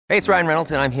Hey, it's Ryan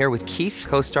Reynolds, and I'm here with Keith,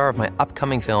 co-star of my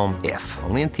upcoming film, If,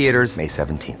 only in theaters May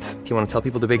 17th. Do you want to tell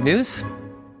people the big news?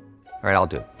 All right, I'll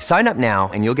do it. Sign up now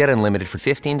and you'll get unlimited for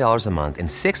 $15 a month and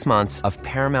 6 months of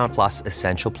Paramount Plus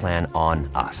Essential Plan on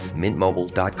us.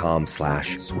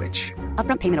 MintMobile.com/switch.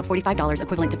 Upfront payment of $45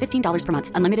 equivalent to $15 per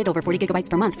month. Unlimited over 40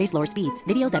 gigabytes per month. Face lower speeds.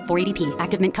 Videos at 480p.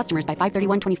 Active Mint customers by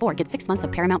 531.24 get 6 months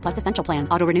of Paramount Plus Essential Plan.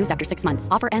 Auto renews after 6 months.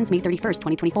 Offer ends May 31st,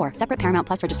 2024. Separate Paramount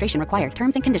Plus registration required.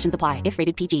 Terms and conditions apply if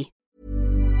rated PG.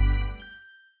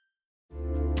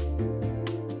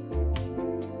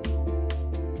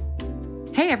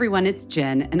 Hey everyone, it's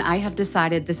Jen, and I have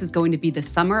decided this is going to be the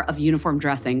summer of uniform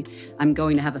dressing. I'm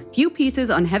going to have a few pieces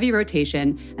on heavy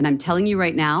rotation, and I'm telling you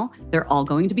right now, they're all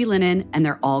going to be linen, and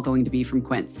they're all going to be from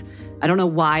Quince. I don't know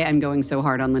why I'm going so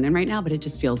hard on linen right now, but it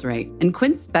just feels right. And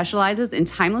Quince specializes in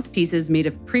timeless pieces made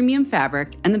of premium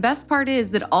fabric, and the best part is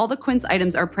that all the Quince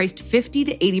items are priced 50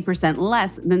 to 80%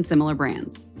 less than similar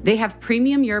brands. They have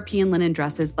premium European linen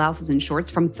dresses, blouses, and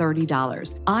shorts from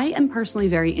 $30. I am personally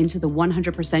very into the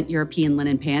 100% European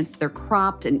linen pants. They're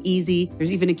cropped and easy.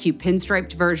 There's even a cute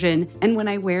pinstriped version. And when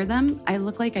I wear them, I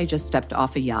look like I just stepped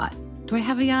off a yacht. Do I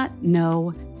have a yacht?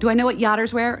 No. Do I know what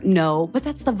yachters wear? No, but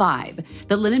that's the vibe.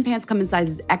 The linen pants come in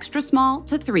sizes extra small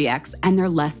to 3X, and they're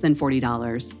less than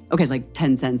 $40. Okay, like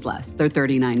 10 cents less. They're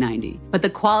 $39.90. But the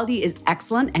quality is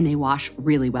excellent, and they wash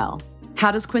really well. How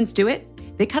does Quince do it?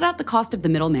 They cut out the cost of the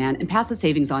middleman and pass the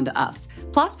savings on to us.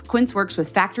 Plus, Quince works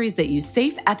with factories that use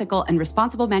safe, ethical, and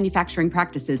responsible manufacturing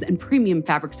practices and premium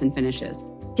fabrics and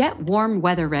finishes. Get warm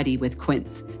weather ready with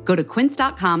Quince. Go to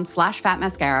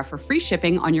quince.com/fatmascara for free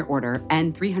shipping on your order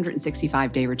and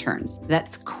 365-day returns.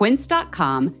 That's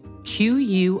quince.com,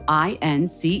 QUINCE,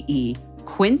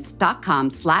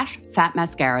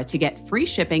 quince.com/fatmascara to get free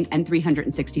shipping and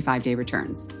 365-day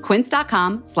returns.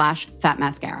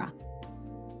 Quince.com/fatmascara.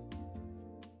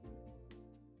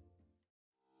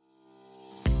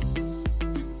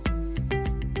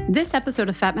 This episode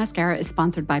of Fat Mascara is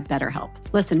sponsored by BetterHelp.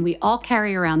 Listen, we all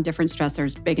carry around different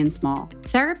stressors, big and small.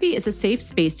 Therapy is a safe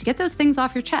space to get those things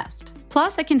off your chest.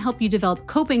 Plus, it can help you develop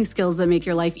coping skills that make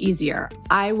your life easier.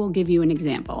 I will give you an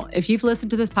example. If you've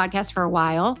listened to this podcast for a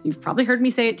while, you've probably heard me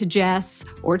say it to Jess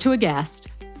or to a guest.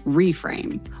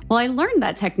 Reframe. Well, I learned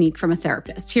that technique from a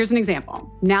therapist. Here's an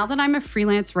example. Now that I'm a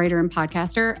freelance writer and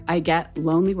podcaster, I get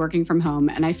lonely working from home,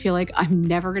 and I feel like I'm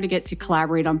never going to get to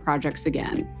collaborate on projects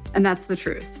again. And that's the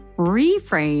truth.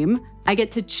 Reframe, I get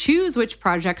to choose which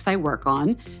projects I work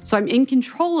on, so I'm in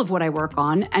control of what I work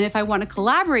on, and if I want to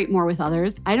collaborate more with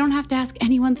others, I don't have to ask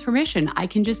anyone's permission. I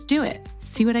can just do it.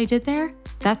 See what I did there?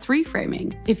 That's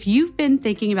reframing. If you've been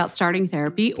thinking about starting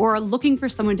therapy or are looking for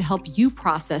someone to help you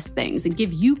process things and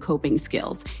give you coping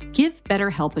skills, give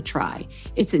BetterHelp a try.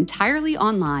 It's entirely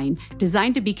online,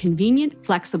 designed to be convenient,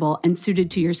 flexible, and suited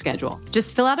to your schedule.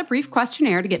 Just fill out a brief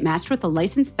questionnaire to get matched with a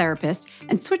licensed therapist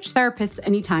and switch therapists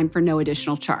anytime for no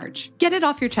additional charge. Get it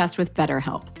off your chest with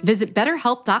BetterHelp. Visit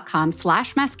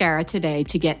betterhelp.com/mascara today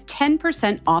to get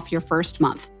 10% off your first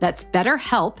month. That's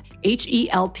BetterHelp,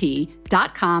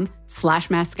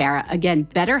 HELP.com/mascara. Again,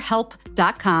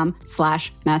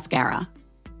 betterhelp.com/mascara.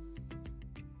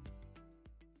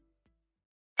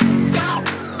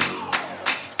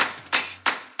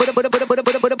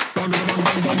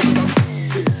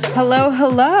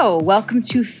 Hello. Welcome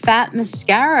to Fat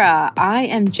Mascara. I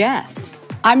am Jess.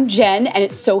 I'm Jen, and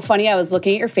it's so funny. I was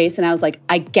looking at your face and I was like,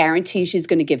 I guarantee she's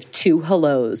going to give 2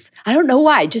 hellos. I don't know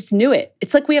why. I just knew it.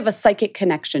 It's like we have a psychic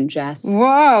connection, Jess.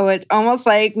 Whoa, it's almost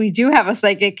like we do have a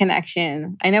psychic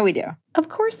connection. I know we do. Of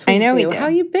course we do. I know we do. How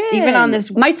you been? Even on this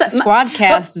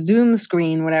Squadcast Zoom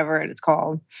screen, whatever it is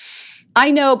called. I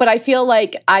know, but I feel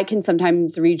like I can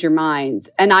sometimes read your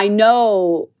minds. And I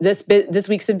know this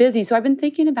week's been busy, so I've been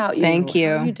thinking about you. Thank you.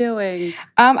 How are you doing?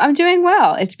 I'm doing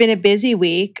well. It's been a busy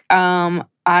week. I'm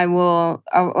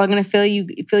going to fill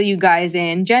you guys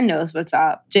in. Jen knows what's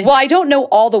up. Well, I don't know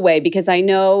all the way because I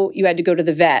know you had to go to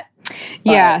the vet.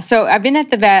 Yeah, so I've been at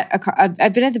the vet.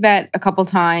 I've been at the vet a couple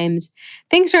times.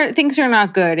 Things are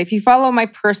not good. If you follow my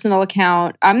personal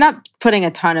account, I'm not putting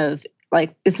a ton of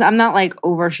I'm not like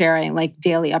oversharing like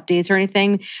daily updates or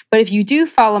anything. But if you do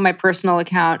follow my personal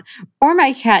account or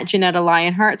my cat Janetta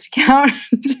Lionheart's account,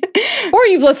 or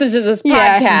you've listened to this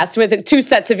podcast with 2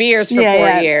 sets of ears for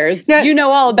 4 years, so, you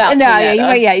know all about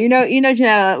Janetta. You know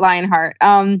Janetta Lionheart.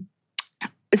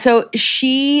 So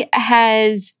she's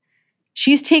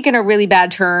taken a really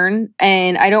bad turn,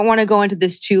 and I don't want to go into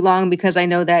this too long because I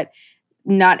know that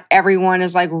not everyone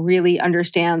is like really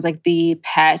understands like the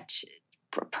pet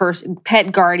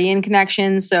guardian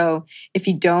connection. So if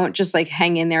you don't, just like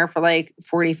hang in there for like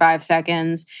 45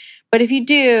 seconds. But if you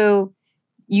do,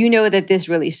 you know that this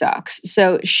really sucks.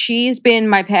 So she's been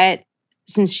my pet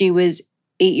since she was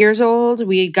 8 years old.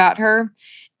 We got her,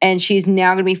 and she's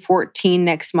now going to be 14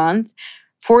 next month.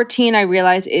 14, I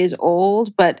realize, is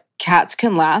old, but cats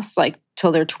can last like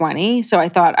till they're 20. So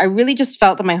I really just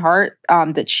felt in my heart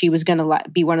that she was going to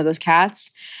be one of those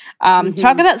cats.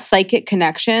 Talk about psychic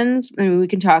connections. I mean, we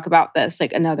can talk about this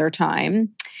like another time.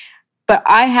 But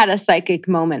I had a psychic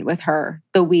moment with her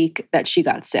the week that she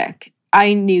got sick.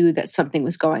 I knew that something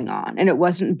was going on, and it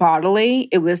wasn't bodily,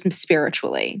 it was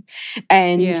spiritually.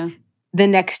 And the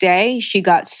next day, she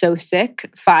got so sick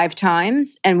 5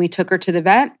 times, and we took her to the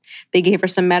vet. They gave her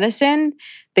some medicine.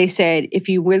 They said, if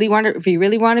you really want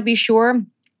to be sure,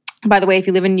 by the way, if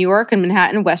you live in New York and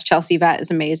Manhattan, West Chelsea vet is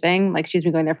amazing. Like, she's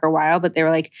been going there for a while, but they were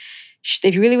like,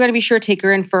 if you really want to be sure, take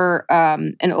her in for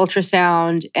an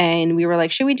ultrasound. And we were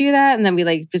like, should we do that? And then we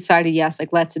like decided, yes,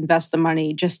 like let's invest the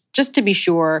money just to be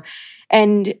sure.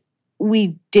 And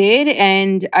we did,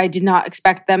 and I did not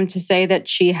expect them to say that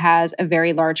she has a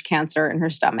very large cancer in her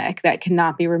stomach that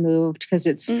cannot be removed because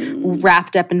it's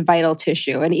wrapped up in vital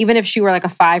tissue. And even if she were like a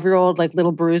 5-year-old, like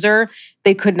little bruiser,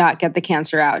 they could not get the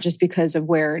cancer out just because of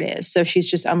where it is. So she's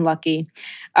just unlucky.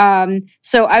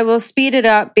 So I will speed it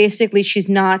up. Basically, she's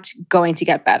not going to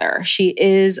get better. She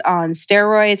is on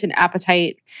steroids and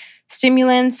appetite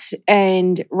stimulants.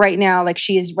 And right now, like,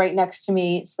 she is right next to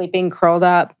me, sleeping, curled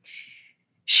up.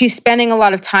 She's spending a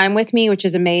lot of time with me, which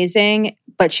is amazing,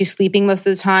 but she's sleeping most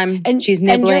of the time, and she's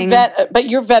nibbling. But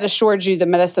your vet assured you the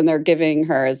medicine they're giving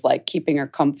her is like keeping her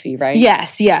comfy, right?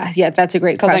 Yes, yeah, that's a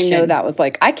great question. Because I know that was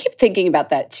like, I keep thinking about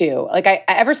that too. Like, I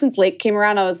ever since Lake came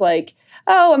around, I was like,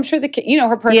 oh, I'm sure the kid,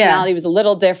 her personality was a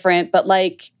little different, but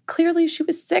like clearly she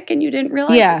was sick and you didn't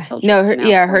realize it until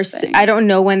just now. I don't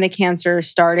know when the cancer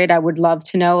started. I would love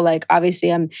to know. Like, obviously,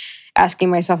 I'm asking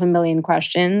myself a million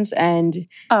questions, and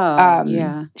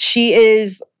she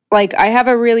is like, I have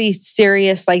a really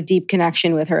serious, like, deep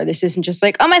connection with her. This isn't just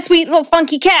like, oh, my sweet little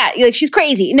funky cat. Like, she's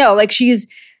crazy. No, like, she's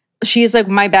like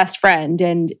my best friend,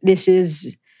 and this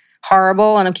is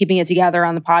horrible. And I'm keeping it together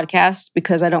on the podcast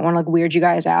because I don't want to like weird you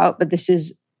guys out. But this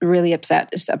is really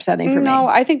upsetting for me. No,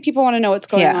 I think people want to know what's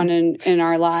going on in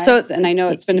our lives. So, and I know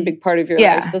it's been a big part of your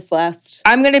life this last.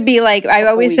 I'm going to be like, I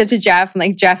always said to Jeff, and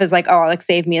like Jeff is like, oh, like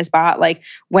save me a spot. Like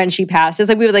when she passes,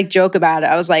 like we would like joke about it.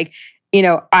 I was like,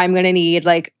 I'm going to need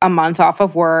like a month off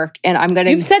of work, and I'm going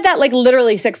to. You've said that like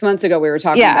literally 6 months ago. We were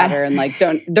talking about her, and like,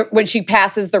 when she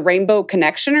passes the Rainbow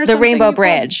Connection or the Rainbow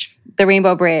Bridge. The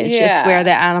Rainbow Bridge. Yeah. It's where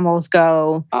the animals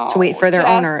go to wait for their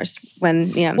owners.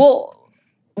 Well,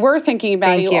 we're thinking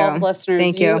about you, all the listeners,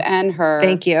 Thank you and her.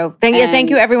 Thank you. Thank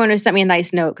you, everyone who sent me a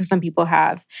nice note, because some people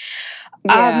have.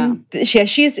 Yeah.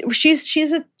 She's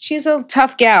a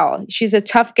tough gal. She's a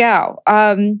tough gal.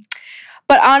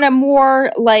 But on a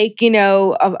more like,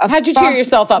 how'd you cheer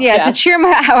yourself up? Yeah, Jess?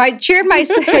 I cheered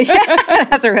myself. Yeah,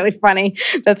 that's really funny,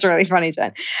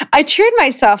 Jen. I cheered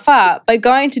myself up by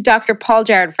going to Dr. Paul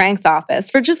Jared Frank's office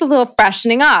for just a little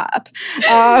freshening up.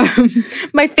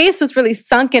 My face was really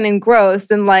sunken and gross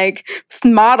and like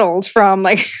mottled from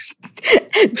like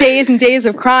days and days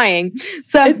of crying.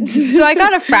 So I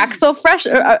got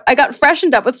I got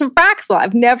freshened up with some Fraxel.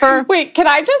 I've never. Wait, can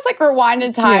I just like rewind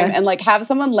in time and like have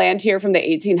someone land here from the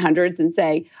 1800s and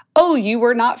say, oh, you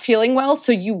were not feeling well,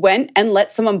 so you went and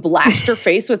let someone blast your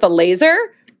face with a laser?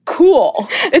 Cool.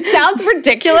 It sounds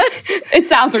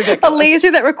ridiculous. A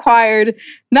laser that required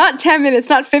not 10 minutes,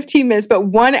 not 15 minutes, but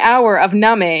 1 hour of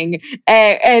numbing.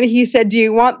 And he said, do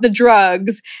you want the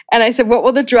drugs? And I said, what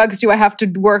will the drugs do? I have to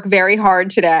work very hard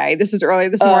today. This was early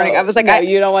this morning. I was like, no,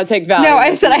 you don't want to take Valium. No,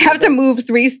 I said, I have to move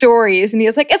 3 stories. And he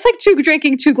was like, it's like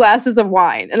drinking 2 glasses of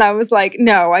wine. And I was like,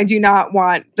 no, I do not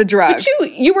want the drugs.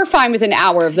 But you were fine with an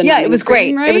hour of the numbing. Yeah, it was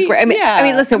great. Right? It was great. I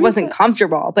mean, listen, it wasn't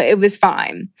comfortable, but it was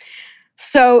fine.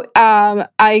 So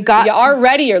I got. Yeah,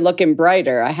 already you're looking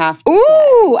brighter. I have to.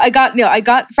 Ooh, I got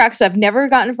Fraxel. I've never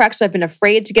gotten Fraxel. I've been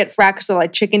afraid to get Fraxel. I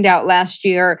chickened out last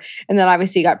year, and then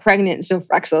obviously got pregnant. So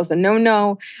Fraxel is a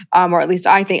no. Or at least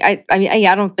I think.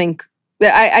 I don't think.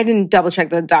 I didn't double check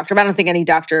the doctor, but I don't think any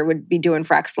doctor would be doing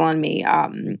Fraxel on me.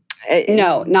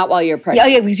 No, not while you're pregnant. Oh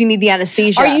yeah, because you need the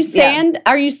anesthesia. Are you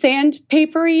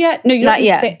sandpapery yet? No, you don't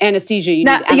need anesthesia. You need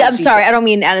analgesics. Yeah, I'm sorry, I don't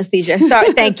mean anesthesia.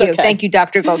 Sorry, thank you, Thank you,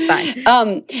 Dr. Goldstein.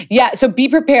 So be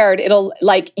prepared. It'll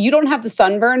you don't have the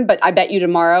sunburn, but I bet you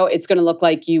tomorrow it's going to look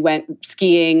like you went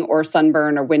skiing or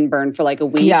sunburn or windburn for like a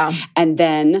week. Yeah, and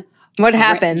then what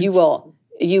happens?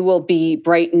 You will be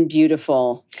bright and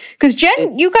beautiful. Because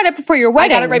Jen, you got it before your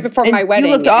wedding. I got it right before my wedding.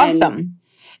 You looked awesome.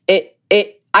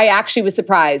 I actually was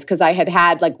surprised because I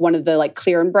had like one of the like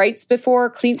Clear and Brights before.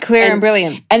 Clear and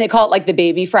Brilliant. And they call it like the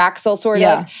baby Fraxel sort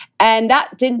of. And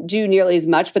that didn't do nearly as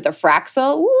much, but the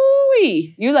Fraxel,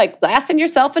 woo-wee, you like blasting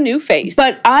yourself a new face.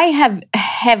 But I have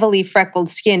heavily freckled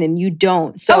skin and you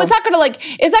don't. So it's not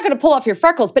gonna pull off your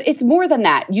freckles, but it's more than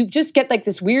that. You just get like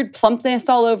this weird plumpness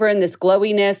all over and this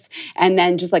glowiness and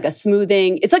then just like a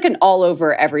smoothing. It's like an all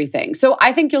over everything. So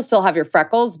I think you'll still have your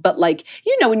freckles, but like,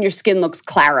 when your skin looks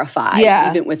clarified,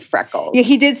 even with freckles. Yeah,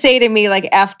 he did say to me like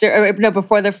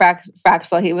before the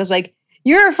Fraxel, he was like,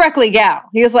 "You're a freckly gal."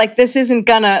 He was like, "This isn't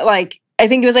gonna like." I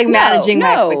think he was like managing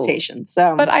my expectations.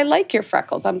 So, but I like your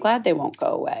freckles. I'm glad they won't go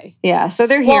away. Yeah, so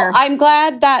they're here. Well, I'm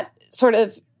glad that sort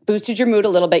of boosted your mood a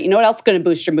little bit. You know what else is going to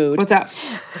boost your mood? What's up?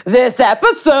 This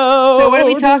episode. So what are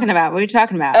we talking about?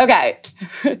 Okay,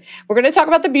 we're going to talk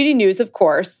about the beauty news, of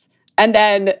course. And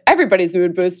then everybody's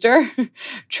mood booster,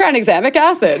 tranexamic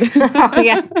acid. Oh,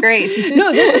 yeah, great.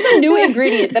 No, this is a new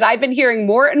ingredient that I've been hearing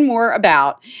more and more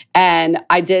about. And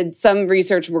I did some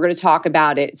research. We're going to talk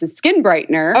about it. It's a skin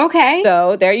brightener. Okay.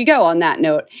 So there you go on that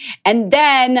note. And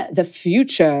then the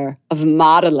future of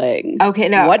modeling. Okay,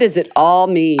 no. What does it all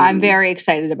mean? I'm very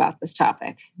excited about this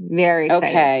topic. Very excited.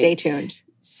 Okay. Stay tuned.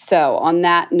 So on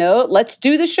that note, let's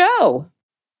do the show.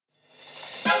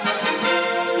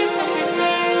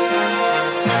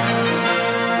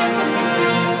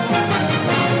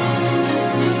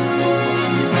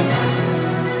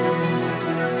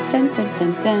 Dun, dun,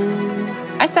 dun, dun.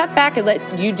 I sat back and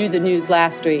let you do the news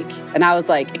last week, and I was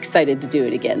like excited to do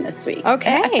it again this week.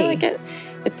 Okay. I feel like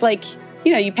it's like,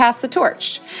 you pass the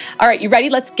torch. All right, you ready?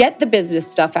 Let's get the business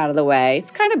stuff out of the way. It's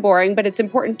kind of boring, but it's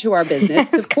important to our business.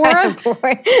 Sephora, kind of boring.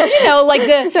 Like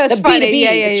the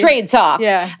B2B, the trade talk.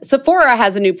 Yeah. Sephora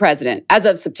has a new president as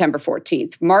of September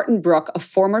 14th. Martin Brooke, a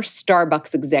former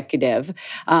Starbucks executive,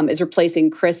 is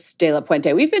replacing Chris De La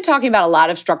Puente. We've been talking about a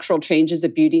lot of structural changes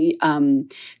at beauty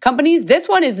companies. This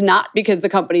one is not because the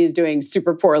company is doing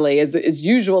super poorly, as is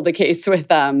usual the case with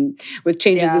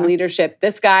changes in leadership.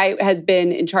 This guy has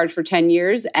been in charge for 10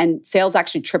 years, and sales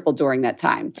actually tripled during that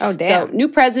time. Oh, damn. So new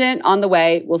president on the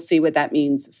way. We'll see what that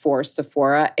means for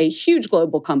Sephora, a huge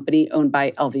global company owned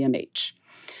by LVMH.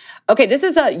 Okay, this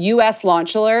is a U.S.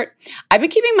 launch alert. I've been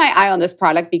keeping my eye on this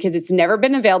product because it's never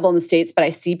been available in the States, but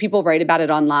I see people write about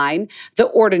it online. The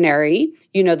Ordinary,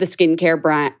 the skincare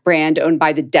brand owned by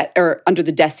under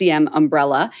the Deciem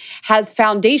umbrella, has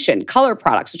foundation color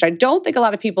products, which I don't think a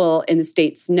lot of people in the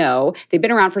States know. They've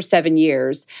been around for 7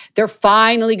 years. They're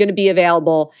finally going to be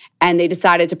available, and they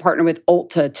decided to partner with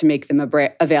Ulta to make them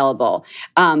available.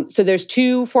 So there's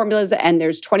 2 formulas, and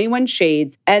there's 21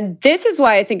 shades. And this is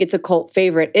why I think it's a cult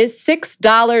favorite, is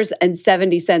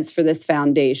 $6.70 for this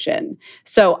foundation.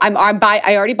 So I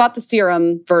already bought the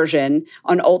serum version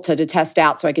on Ulta to test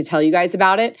out so I could tell you guys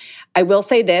about it. I will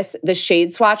say this, the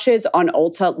shade swatches on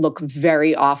Ulta look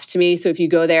very off to me. So if you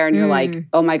go there and you're like,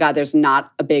 oh my God, there's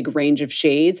not a big range of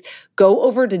shades, go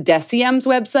over to Deciem's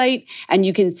website and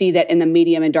you can see that in the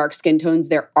medium and dark skin tones,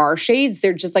 there are shades.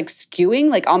 They're just like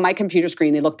skewing. Like on my computer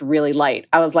screen, they looked really light.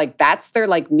 I was like, that's their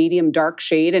like medium dark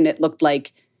shade. And it looked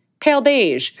like pale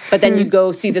beige. But then you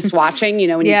go see the swatching,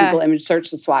 when you Google image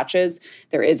search the swatches,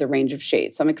 there is a range of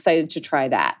shades. So I'm excited to try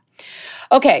that.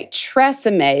 Okay,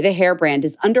 Tresemme, the hair brand,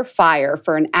 is under fire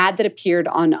for an ad that appeared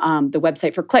on the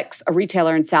website for Clicks, a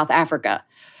retailer in South Africa.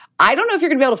 I don't know if you're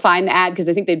going to be able to find the ad because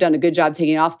I think they've done a good job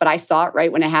taking it off, but I saw it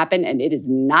right when it happened and it is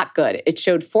not good. It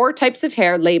showed 4 types of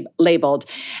hair labeled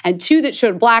and 2 that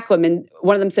showed black women.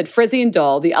 One of them said frizzy and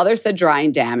dull. The other said dry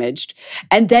and damaged.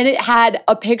 And then it had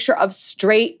a picture of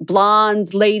straight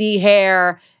blondes, lady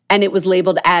hair, and it was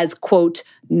labeled as, quote,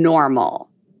 normal.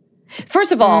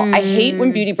 First of all, I hate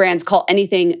when beauty brands call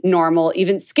anything normal.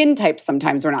 Even skin types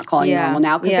sometimes we're not calling normal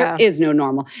now because there is no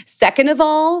normal. Second of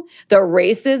all, the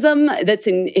racism that's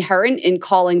inherent in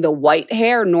calling the white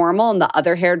hair normal and the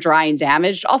other hair dry and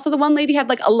damaged. Also, the one lady had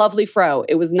like a lovely fro.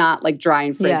 It was not like dry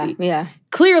and frizzy. Yeah.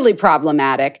 Clearly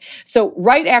problematic. So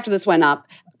right after this went up,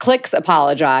 Clicks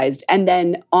apologized. And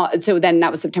then, that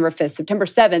was September 5th. September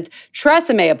 7th,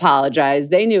 Tresemme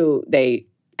apologized. They knew they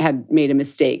had made a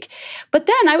mistake. But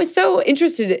then I was so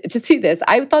interested to see this.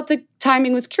 I thought the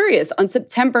timing was curious. On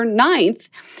September 9th,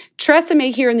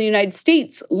 Tresemme here in the United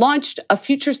States launched a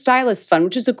Future Stylist Fund,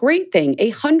 which is a great thing,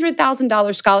 a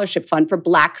 $100,000 scholarship fund for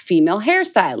Black female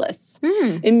hairstylists.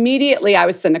 Immediately, I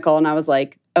was cynical and I was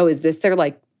like, oh, is this their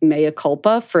like mea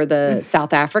culpa for the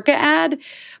South Africa ad?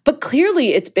 But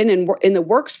clearly it's been in the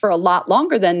works for a lot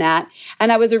longer than that.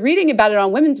 And I was reading about it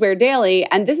on Women's Wear Daily,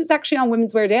 and this is actually on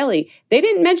Women's Wear Daily. They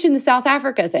didn't mention the South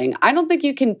Africa thing. I don't think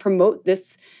you can promote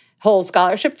this whole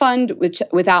scholarship fund, which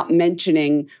without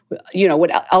mentioning,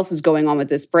 what else is going on with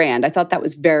this brand. I thought that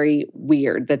was very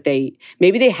weird that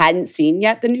maybe they hadn't seen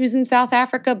yet the news in South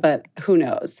Africa, but who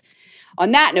knows.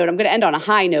 On that note, I'm going to end on a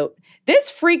high note.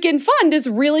 This freaking fund is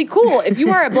really cool. If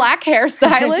you are a Black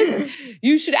hairstylist,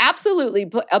 you should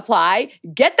absolutely apply,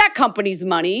 get that company's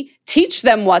money, teach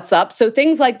them what's up so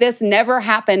things like this never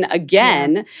happen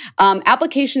again. Yeah.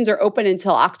 Applications are open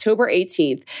until October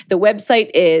 18th. The website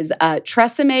is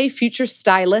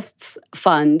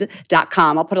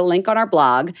TresemeFutureStylistSfund.com. I'll put a link on our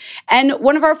blog. And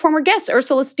one of our former guests,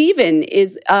 Ursula Stephen,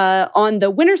 is on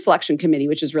the winner selection committee,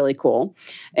 which is really cool.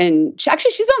 And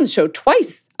she's been on the show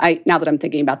twice. Now that I'm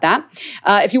thinking about that.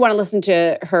 If you want to listen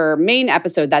to her main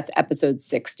episode, that's episode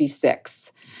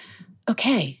 66.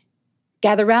 Okay,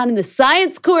 gather around in the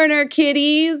science corner,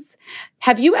 kiddies.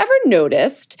 Have you ever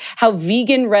noticed how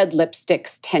vegan red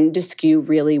lipsticks tend to skew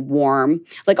really warm?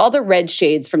 Like all the red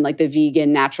shades from like the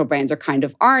vegan natural brands are kind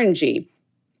of orangey.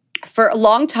 For a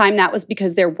long time, that was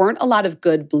because there weren't a lot of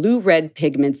good blue-red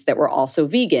pigments that were also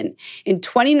vegan. In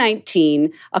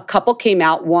 2019, a couple came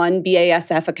out. One,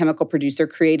 BASF, a chemical producer,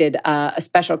 created a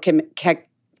special pigment,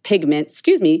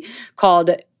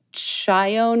 called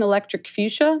Chione Electric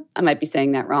Fuchsia. I might be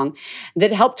saying that wrong.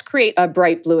 That helped create a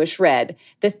bright bluish red.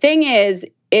 The thing is,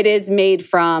 it is made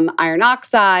from iron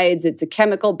oxides. It's a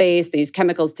chemical base. They use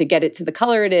chemicals to get it to the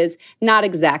color it is. Not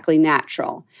exactly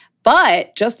natural.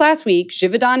 But just last week,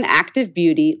 Givaudan Active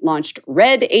Beauty launched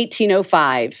Red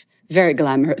 1805, very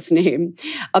glamorous name,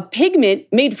 a pigment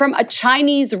made from a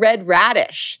Chinese red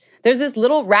radish. There's this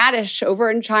little radish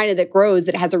over in China that grows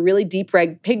that has a really deep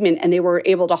red pigment, and they were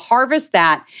able to harvest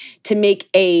that to make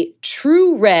a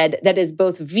true red that is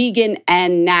both vegan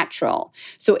and natural.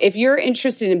 So if you're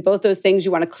interested in both those things,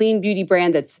 you want a clean beauty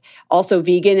brand that's also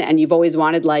vegan, and you've always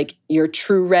wanted like your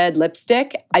true red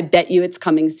lipstick, I bet you it's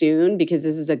coming soon because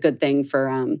this is a good thing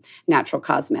for natural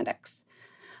cosmetics.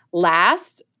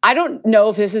 Last, I don't know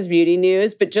if this is beauty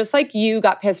news, but just like you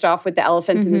got pissed off with the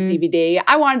elephants in the CBD,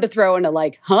 I wanted to throw in a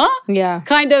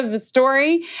kind of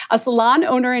story. A salon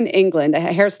owner in England, a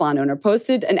hair salon owner,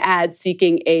 posted an ad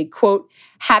seeking a, quote,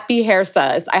 happy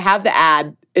hairstylist. I have the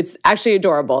ad. It's actually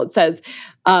adorable. It says,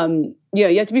 you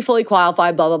have to be fully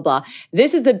qualified, blah, blah, blah.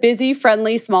 This is a busy,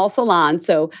 friendly, small salon,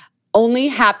 so only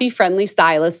happy, friendly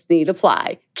stylists need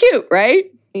apply. Cute, right?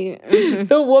 Mm-hmm.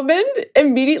 The woman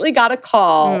immediately got a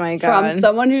call from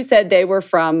someone who said they were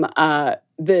from the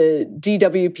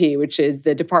DWP, which is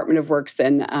the Department of Works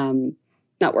and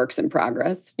not Works in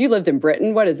Progress. You lived in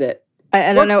Britain. What is it?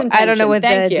 I don't know. I don't know what the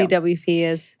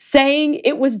DWP is. Saying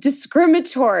it was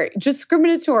discriminatory.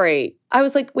 I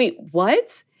was like, wait,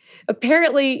 what?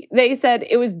 Apparently, they said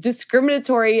it was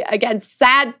discriminatory against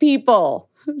sad people.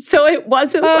 So it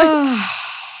wasn't like.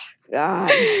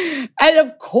 God. And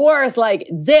of course, like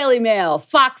Daily Mail,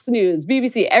 Fox News,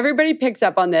 BBC, everybody picks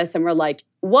up on this and we're like,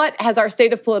 what has our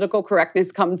state of political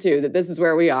correctness come to that this is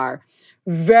where we are?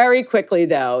 Very quickly,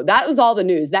 though, that was all the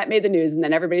news. That made the news, and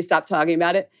then everybody stopped talking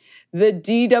about it. The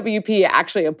DWP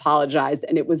actually apologized,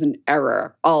 and it was an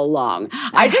error all along.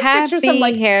 I just picture some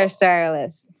like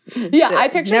hairstylists. Yeah, I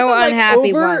picture no some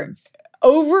unhappy ones.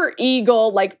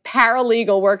 Over-eagle, like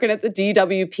paralegal working at the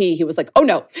DWP. He was like, oh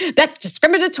no, that's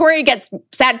discriminatory against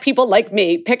sad people like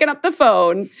me, picking up the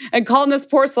phone and calling this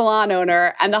poor salon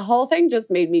owner. And the whole thing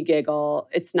just made me giggle.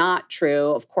 It's not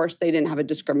true. Of course, they didn't have a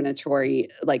discriminatory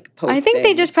like posting. I think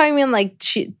they just probably mean like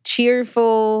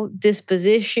cheerful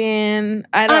disposition.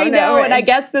 I don't know. And I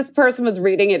guess this person was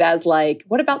reading it as like,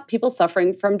 what about people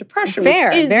suffering from depression? Fair,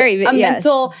 which is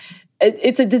mental.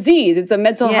 It's a disease. It's a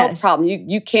mental health problem.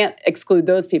 You can't exclude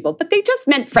those people. But they just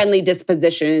meant friendly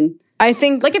disposition. I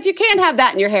think, like, if you can't have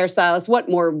that in your hairstylist, what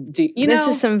more do you know? This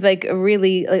is some like a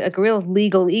really like a real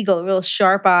legal eagle, a real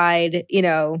sharp-eyed,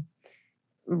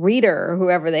 reader,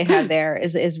 whoever they had there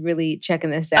is really checking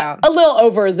this out. A little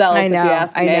overzealous, if you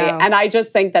ask me. I know. And I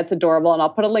just think that's adorable. And I'll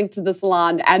put a link to the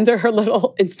salon and her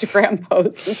little Instagram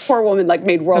post. This poor woman like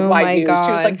made worldwide news. God.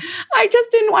 She was like, I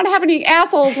just didn't want to have any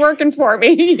assholes working for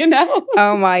me,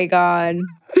 Oh my God.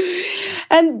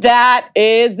 And that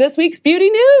is this week's beauty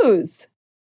news.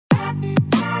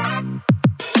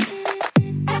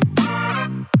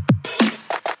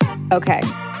 Okay.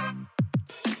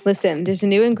 Listen, there's a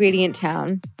new ingredient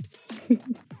town.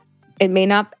 It may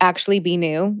not actually be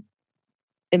new.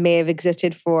 It may have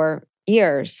existed for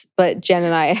years, but Jen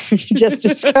and I just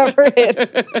discovered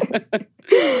it.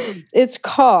 It's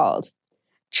called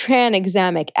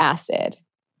tranexamic acid.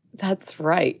 That's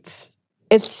right.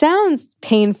 It sounds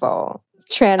painful.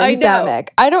 Tranexamic.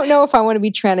 I don't know if I want to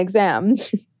be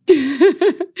tranexamed.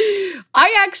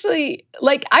 I actually,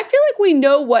 I feel like we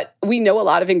know a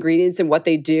lot of ingredients and what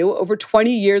they do over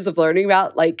 20 years of learning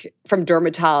about, from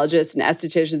dermatologists and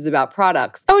estheticians about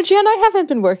products. Oh, Jen, I haven't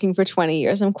been working for 20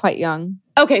 years. I'm quite young.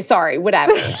 Okay, sorry,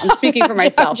 whatever. I'm speaking for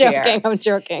myself here. I'm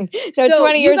joking. No, so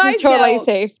 20 years is totally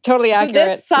safe, totally accurate. So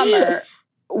this summer,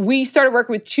 we started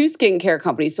working with 2 skincare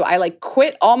companies. So I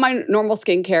quit all my normal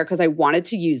skincare because I wanted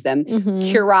to use them.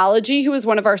 Curology, who was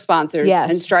one of our sponsors,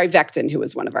 and Strivectin, who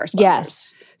was one of our sponsors.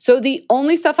 Yes. So the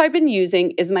only stuff I've been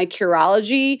using is my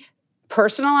Curology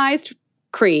personalized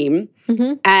cream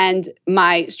and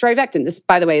my Strivectin. This,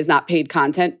 by the way, is not paid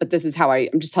content, but this is how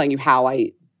I'm just telling you how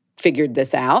I figured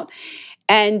this out.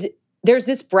 And there's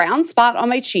this brown spot on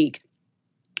my cheek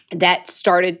that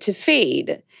started to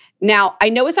fade. Now, I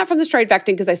know it's not from the Strivectin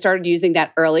because I started using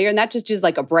that earlier, and that just is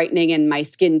a brightening and my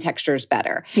skin texture is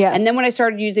better. Yes. And then when I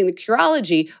started using the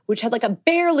Curology, which had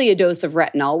barely a dose of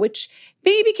retinol, which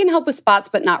maybe can help with spots,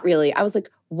 but not really, I was like,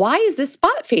 why is this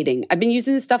spot fading? I've been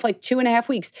using this stuff 2.5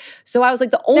 weeks. So I was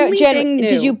the only thing new.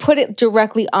 Did you put it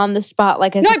directly on the spot?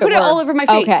 No, I put it all over my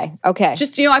face. Okay.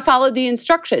 Just, I followed the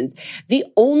instructions. The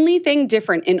only thing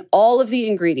different in all of the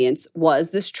ingredients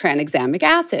was this tranexamic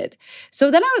acid. So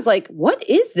then I was like, what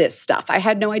is this stuff? I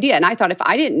had no idea. And I thought if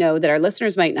I didn't know, that our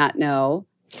listeners might not know.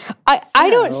 I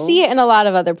don't see it in a lot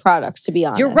of other products, to be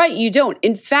honest. You're right, you don't.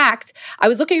 In fact, I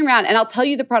was looking around, and I'll tell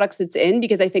you the products it's in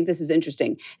because I think this is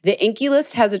interesting. The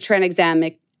Inkey-List has a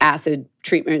tranexamic acid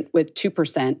treatment with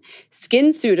 2%.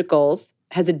 SkinCeuticals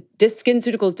has a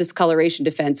SkinCeuticals discoloration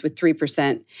defense with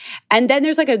 3%. And then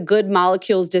there's a Good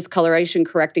Molecules discoloration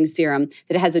correcting serum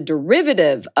that has a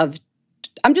derivative of,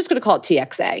 I'm just going to call it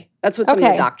TXA. That's what some of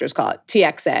the doctors call it,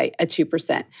 TXA at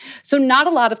 2%. So not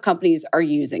a lot of companies are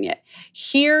using it.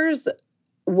 Here's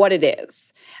what it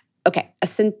is. Okay, a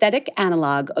synthetic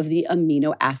analog of the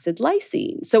amino acid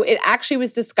lysine. So it actually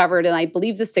was discovered in, I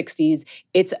believe, the 60s.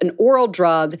 It's an oral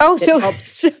drug. Oh, so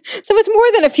it's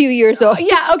more than a few years old.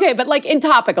 Yeah, okay, but in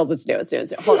topicals, it's new.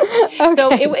 Hold on. Okay.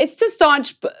 So it's to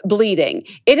staunch bleeding.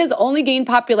 It has only gained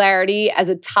popularity as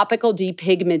a topical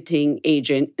depigmenting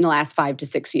agent in the last 5 to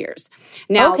 6 years.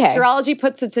 Now, Curology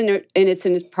puts it in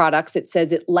its products. It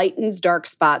says it lightens dark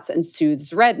spots and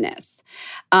soothes redness.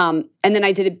 And then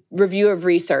I did a review of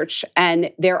research.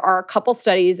 And there are a couple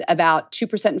studies about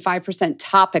 2% and 5%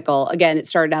 topical. Again, it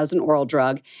started out as an oral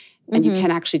drug. And you can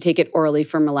actually take it orally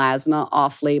for melasma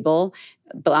off-label.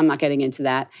 But I'm not getting into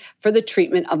that. For the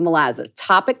treatment of melasma.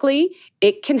 Topically,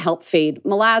 it can help fade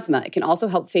melasma. It can also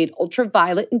help fade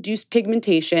ultraviolet-induced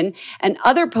pigmentation and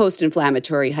other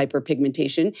post-inflammatory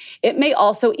hyperpigmentation. It may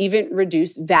also even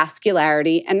reduce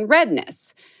vascularity and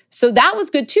redness. So that was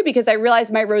good too, because I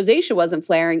realized my rosacea wasn't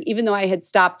flaring, even though I had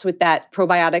stopped with that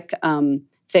probiotic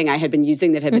thing I had been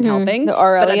using that had been helping. The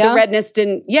Aurelia? But the redness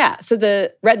didn't, so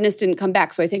the redness didn't come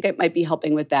back. So I think it might be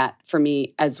helping with that for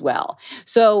me as well.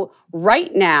 So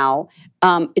right now,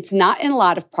 it's not in a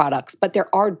lot of products, but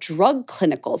there are drug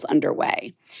clinicals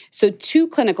underway. So 2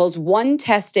 clinicals, one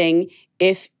testing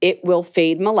if it will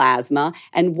fade melasma,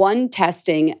 and one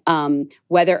testing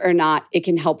whether or not it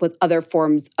can help with other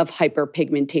forms of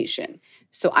hyperpigmentation.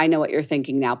 So I know what you're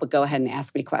thinking now, but go ahead and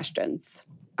ask me questions.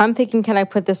 I'm thinking, can I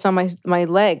put this on my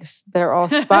legs that are all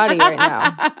spotty right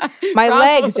now? My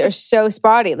legs are so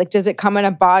spotty. Does it come in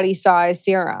a body size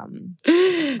serum?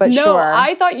 But no, sure.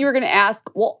 I thought you were going to ask,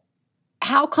 well,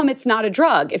 how come it's not a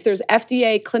drug if there's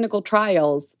FDA clinical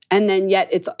trials and then yet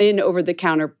it's in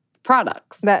over-the-counter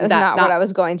products? That is not what I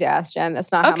was going to ask, Jen.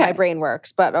 That's not how my brain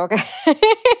works, but okay.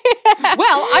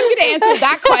 Well, I'm going to answer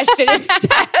that question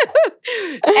instead.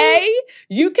 A,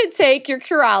 you could take your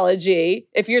Curology.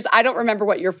 If yours, I don't remember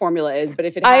what your formula is, but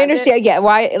if it has I understand.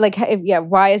 Why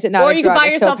is it not a drug? Or you can buy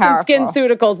yourself some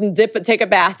SkinCeuticals and take a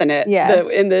bath in it. Yes.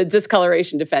 In the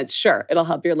discoloration defense. Sure, it'll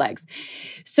help your legs.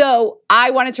 So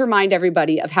I wanted to remind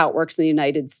everybody of how it works in the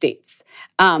United States.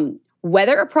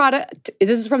 Whether a product,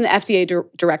 this is from the FDA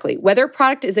directly, whether a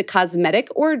product is a cosmetic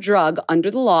or a drug under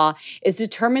the law is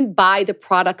determined by the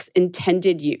product's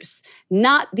intended use,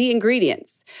 not the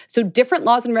ingredients. So different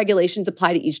laws and regulations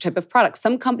apply to each type of product.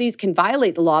 Some companies can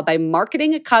violate the law by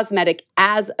marketing a cosmetic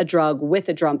as a drug with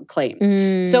a drug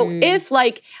claim. So if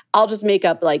I'll just make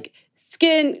up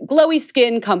glowy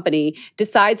skin company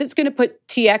decides it's going to put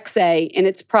TXA in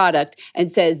its product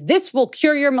and says, this will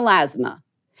cure your melasma.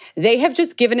 They have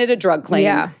just given it a drug claim.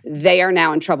 Yeah. They are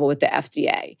now in trouble with the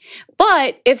FDA.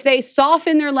 But if they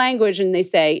soften their language and they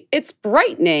say, it's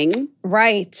brightening.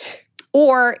 Right.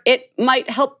 Or it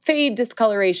might help fade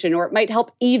discoloration, or it might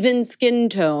help even skin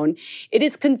tone, it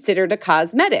is considered a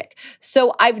cosmetic.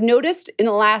 So I've noticed in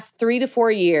the last 3 to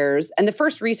 4 years, and the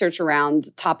first research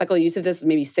around topical use of this was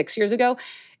maybe 6 years ago,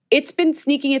 it's been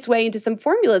sneaking its way into some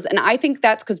formulas. And I think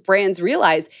that's because brands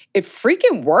realize it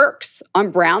freaking works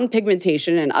on brown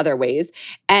pigmentation and other ways.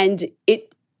 And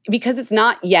because it's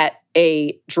not yet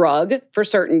a drug for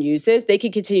certain uses, they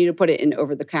can continue to put it in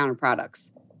over-the-counter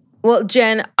products. Well,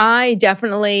 Jen, I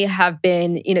definitely have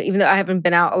been, even though I haven't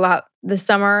been out a lot this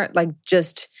summer,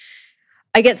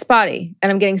 I get spotty, and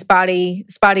I'm getting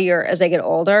spottier as I get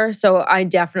older. So I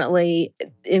definitely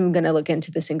am going to look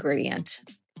into this ingredient.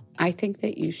 I think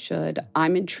that you should.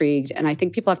 I'm intrigued, and I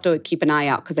think people have to keep an eye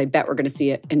out because I bet we're going to see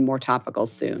it in more topicals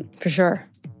soon. For sure.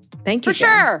 Thank you, For Jen.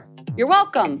 sure. You're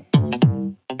welcome.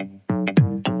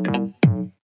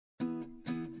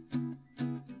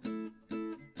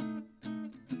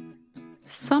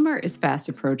 Summer is fast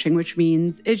approaching, which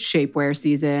means it's shapewear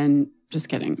season. Just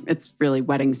kidding. It's really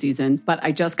wedding season. But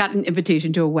I just got an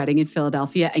invitation to a wedding in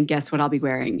Philadelphia, and guess what I'll be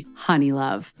wearing? Honey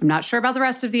Love. I'm not sure about the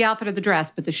rest of the outfit or the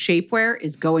dress, but the shapewear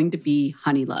is going to be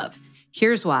Honey Love.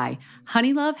 Here's why.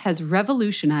 Honey Love has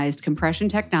revolutionized compression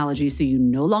technology so you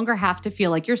no longer have to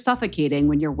feel like you're suffocating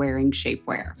when you're wearing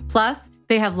shapewear. Plus,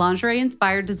 they have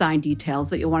lingerie-inspired design details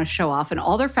that you'll want to show off, and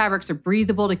all their fabrics are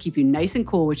breathable to keep you nice and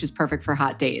cool, which is perfect for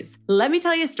hot days. Let me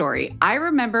tell you a story. I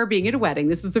remember being at a wedding,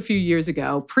 this was a few years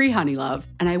ago, pre-Honey Love,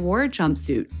 and I wore a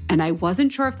jumpsuit, and I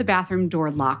wasn't sure if the bathroom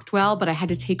door locked well, but I had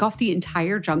to take off the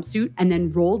entire jumpsuit and then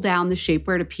roll down the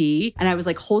shapewear to pee, and I was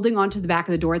holding onto the back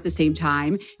of the door at the same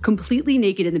time, completely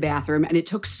naked in the bathroom, and it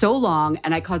took so long,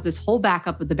 and I caused this whole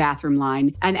backup of the bathroom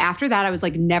line, and after that, I was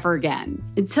never again.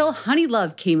 Until Honey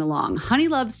Love came along. Honey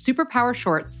Love's Superpower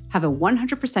shorts have a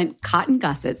 100% cotton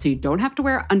gusset, so you don't have to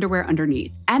wear underwear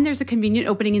underneath. And there's a convenient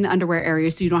opening in the underwear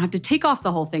area, so you don't have to take off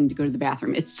the whole thing to go to the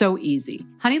bathroom. It's so easy.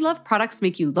 Honey Love products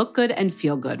make you look good and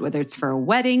feel good, whether it's for a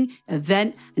wedding,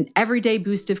 event, an everyday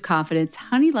boost of confidence.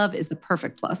 Honey Love is the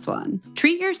perfect plus one.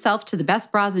 Treat yourself to the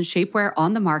best bras and shapewear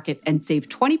on the market and save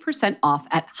 20% off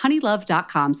at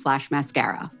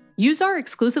honeylove.com/mascara. Use our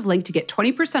exclusive link to get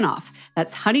 20% off.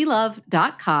 That's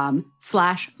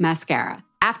honeylove.com/mascara.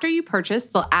 After you purchase,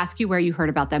 they'll ask you where you heard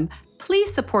about them.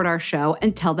 Please support our show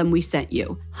and tell them we sent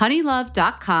you.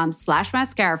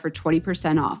 honeylove.com/mascara for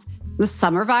 20% off. The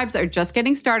summer vibes are just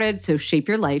getting started, so shape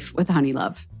your life with Honey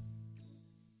Love.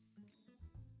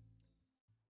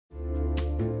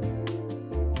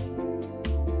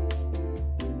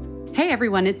 Hey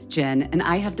everyone, it's Jen, and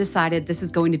I have decided this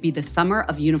is going to be the summer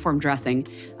of uniform dressing.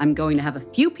 I'm going to have a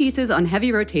few pieces on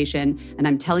heavy rotation, and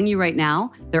I'm telling you right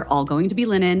now, they're all going to be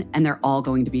linen, and they're all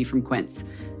going to be from Quince.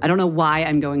 I don't know why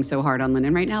I'm going so hard on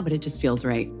linen right now, but it just feels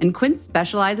right. And Quince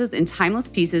specializes in timeless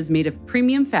pieces made of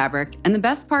premium fabric, and the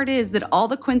best part is that all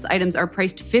the Quince items are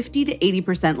priced 50 to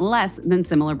 80% less than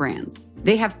similar brands.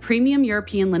 They have premium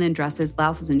European linen dresses,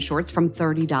 blouses, and shorts from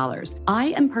 $30. I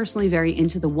am personally very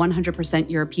into the 100%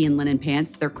 European linen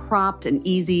pants. They're cropped and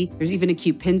easy. There's even a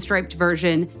cute pinstriped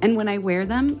version. And when I wear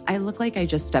them, I look like I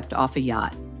just stepped off a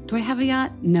yacht. Do I have a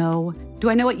yacht? No.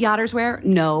 Do I know what yachters wear?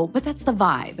 No, but that's the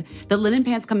vibe. The linen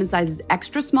pants come in sizes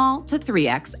extra small to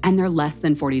 3X, and they're less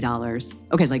than $40.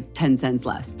 Okay, 10 cents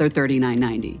less. They're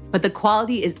 $39.90. But the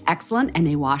quality is excellent, and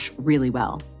they wash really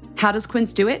well. How does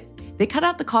Quince do it? They cut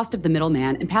out the cost of the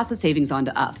middleman and pass the savings on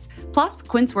to us. Plus,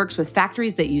 Quince works with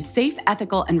factories that use safe,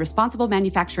 ethical, and responsible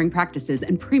manufacturing practices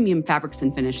and premium fabrics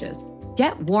and finishes.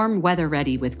 Get warm weather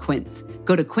ready with Quince.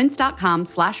 Go to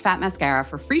quince.com/fatmascara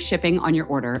for free shipping on your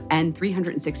order and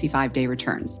 365-day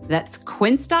returns. That's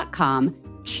quince.com,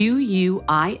 QUINCE,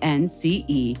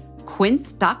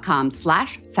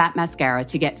 quince.com/fatmascara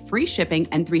to get free shipping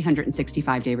and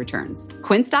 365-day returns.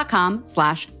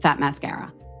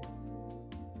 Quince.com/fatmascara.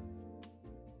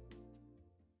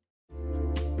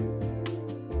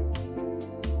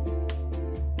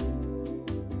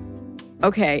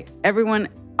 Okay, everyone,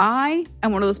 I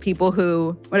am one of those people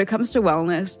who, when it comes to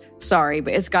wellness, sorry,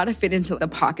 but it's got to fit into the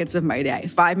pockets of my day.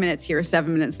 5 minutes here,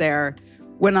 7 minutes there.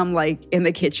 When I'm in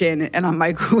the kitchen and I'm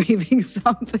microwaving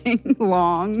something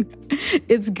long,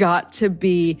 it's got to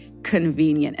be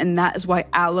convenient. And that is why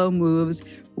Alo Moves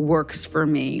works for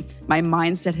me. My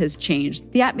mindset has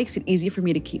changed. The app makes it easy for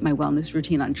me to keep my wellness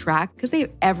routine on track because they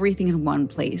have everything in one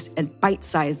place and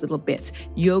bite-sized little bits: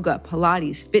 yoga,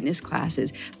 Pilates, fitness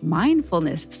classes,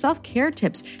 mindfulness, self-care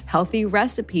tips, healthy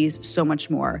recipes, so much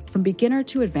more. From beginner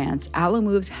to advanced, Alo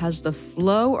Moves has the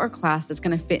flow or class that's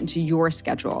going to fit into your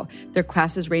schedule. Their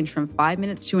classes range from 5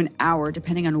 minutes to an hour,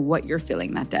 depending on what you're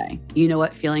feeling that day. You know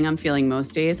what feeling I'm feeling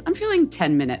most days? I'm feeling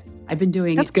 10 minutes. I've been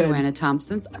doing Joanna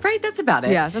Thompson's. Right, that's about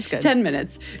it. Yes. that's good. 10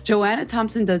 minutes. Joanna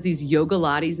Thompson does these yoga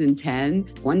lattes in 10.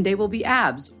 One day will be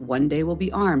abs. One day will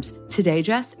be arms. Today,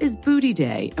 Jess, is booty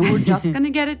day. And we're just going to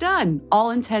get it done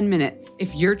all in 10 minutes.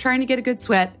 If you're trying to get a good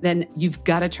sweat, then you've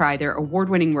got to try their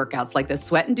award-winning workouts like the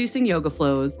sweat-inducing yoga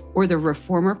flows or the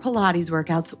Reformer Pilates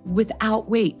workouts without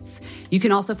weights. You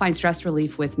can also find stress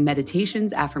relief with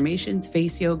meditations, affirmations,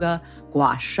 face yoga,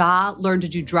 gua sha, learn to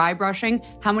do dry brushing.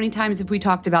 How many times have we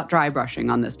talked about dry brushing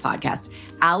on this podcast?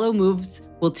 Alo Moves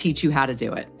will teach you how to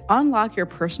do it. Unlock your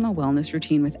personal wellness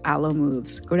routine with Alo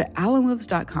Moves. Go to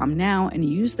alomoves.com now and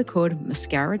use the code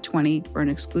MASCARA20 for an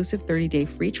exclusive 30-day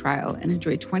free trial and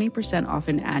enjoy 20% off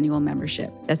an annual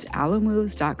membership. That's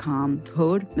alomoves.com,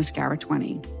 code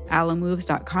MASCARA20.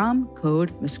 alomoves.com,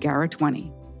 code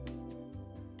MASCARA20.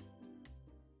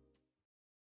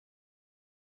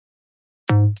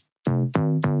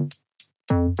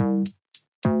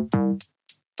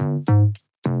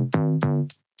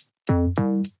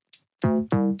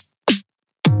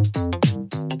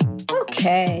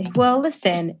 Okay, well,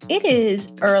 listen, it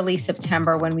is early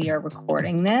September when we are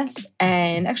recording this.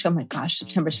 And actually, oh my gosh,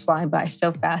 September's flying by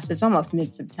so fast. It's almost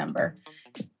mid-September.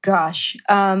 Gosh.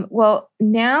 Well,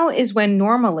 now is when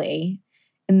normally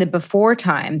in the before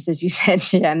times, as you said,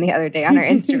 Jen, the other day on our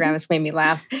Instagram, which made me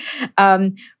laugh,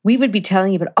 we would be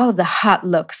telling you about all of the hot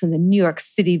looks on the New York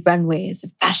City runways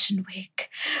of Fashion Week.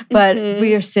 But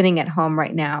we are sitting at home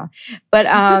right now. But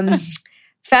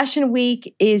Fashion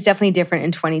Week is definitely different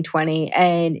in 2020.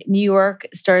 And New York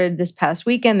started this past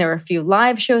weekend. There were a few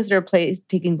live shows that are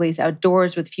taking place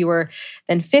outdoors with fewer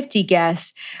than 50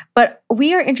 guests. But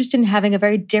we are interested in having a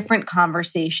very different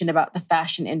conversation about the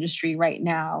fashion industry right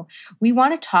now. We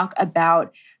want to talk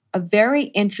about a very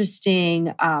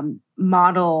interesting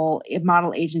model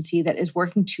agency that is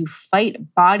working to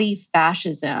fight body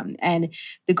fascism. And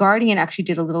The Guardian actually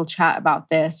did a little chat about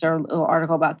this, or a little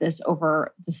article about this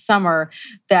over the summer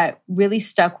that really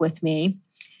stuck with me.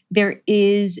 There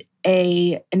is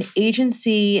an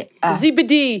agency.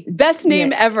 Zibidi, best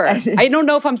name ever. I don't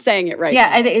know if I'm saying it right.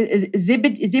 Yeah,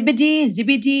 Zibidi.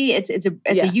 It's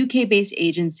a UK-based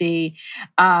agency.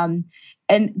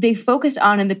 And they focus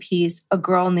on, in the piece, a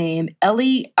girl named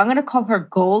Ellie. I'm going to call her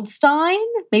Goldstein.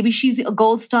 Maybe she's a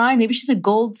Goldstein. Maybe she's a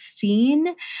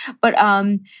Goldstein. But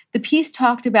the piece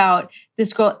talked about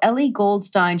this girl, Ellie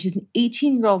Goldstein. She's an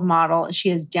 18-year-old model. She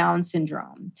has Down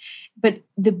syndrome. But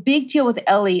the big deal with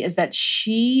Ellie is that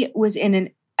she was in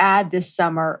an ad this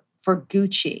summer for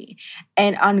Gucci.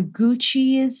 And on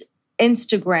Gucci's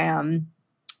Instagram,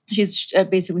 she's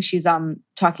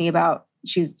talking about,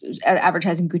 she's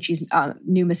advertising Gucci's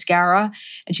new mascara,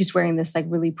 and she's wearing this like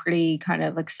really pretty kind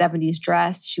of like 70s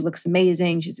dress. She looks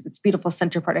amazing. She's this beautiful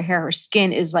center part of hair. Her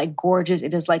skin is like gorgeous.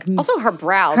 It is like also her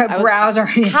brows. Her brows are.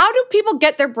 How do people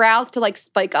get their brows to like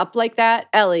spike up like that?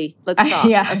 Ellie, let's talk.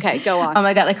 Yeah. Okay, go on. Oh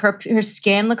my god, like her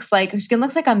skin looks like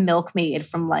a milkmaid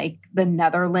from like the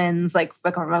Netherlands, like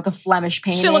a Flemish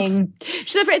painting.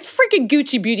 It's freaking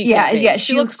Gucci beauty. Yeah.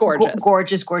 She looks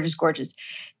gorgeous. Gorgeous.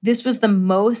 This was the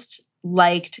most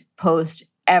liked post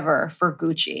ever for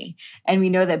Gucci. And we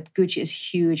know that Gucci is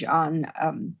huge on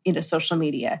social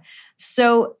media.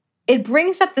 So it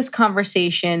brings up this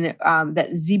conversation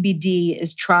that ZBD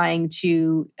is trying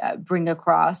to bring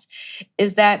across,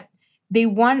 is that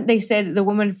they said, the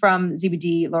woman from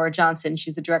ZBD, Laura Johnson,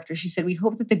 she's the director, she said, "We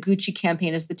hope that the Gucci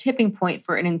campaign is the tipping point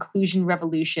for an inclusion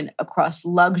revolution across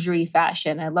luxury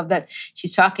fashion." I love that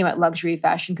she's talking about luxury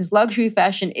fashion, because luxury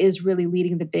fashion is really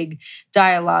leading the big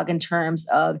dialogue in terms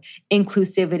of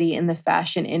inclusivity in the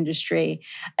fashion industry.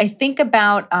 I think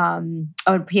about,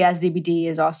 PS ZBD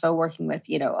is also working with,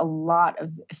 a lot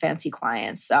of fancy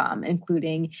clients,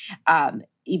 including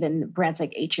even brands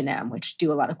like H&M, which do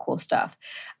a lot of cool stuff.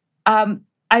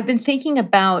 I've been thinking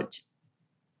about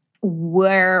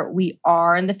where we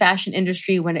are in the fashion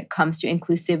industry when it comes to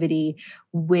inclusivity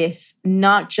with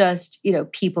not just,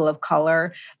 people of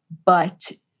color,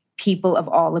 but people of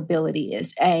all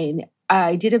abilities. And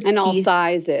I did a piece. And all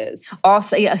sizes.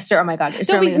 Also, yeah, sir. Oh my God.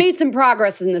 So we've made some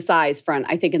progress in the size front,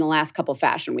 I think, in the last couple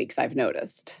fashion weeks, I've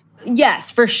noticed. Yes,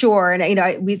 for sure.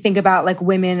 And, we think about like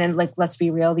women, and like, let's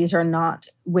be real, these are not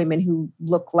women who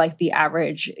look like the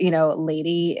average,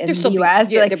 lady in the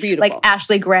US. Yeah, they're beautiful. Like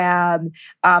Ashley Graham,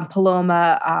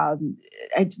 Paloma,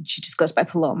 she just goes by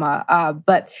Paloma.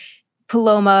 But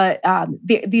Paloma,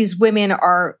 these women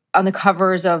are on the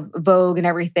covers of Vogue and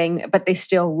everything, but they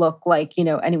still look like,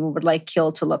 anyone would like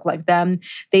kill to look like them.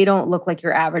 They don't look like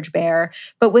your average bear.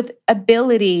 But with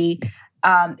ability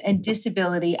and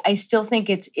disability, I still think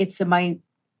it's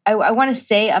I want to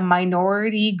say a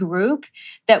minority group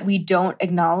that we don't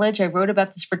acknowledge. I wrote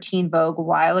about this for Teen Vogue a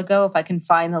while ago. If I can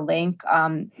find the link,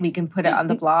 we can put it on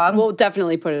the blog. We'll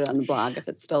definitely put it on the blog if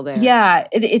it's still there. Yeah,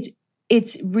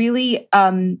 it's really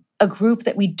a group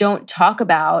that we don't talk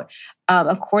about.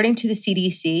 According to the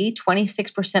CDC,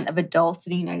 26% of adults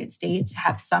in the United States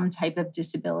have some type of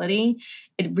disability.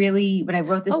 It really, when I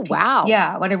wrote this wow.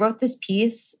 Yeah, when I wrote this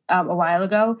piece a while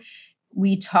ago,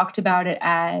 we talked about it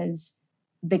as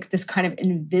this kind of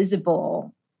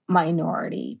invisible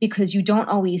minority because you don't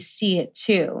always see it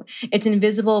too. It's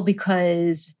invisible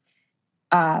because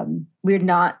we're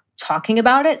not talking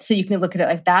about it. So you can look at it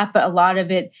like that. But a lot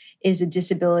of it is a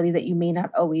disability that you may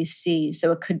not always see.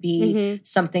 So it could be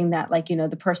something that like,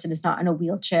 the person is not in a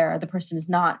wheelchair. The person is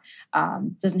not,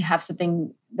 doesn't have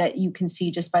something that you can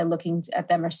see just by looking at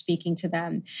them or speaking to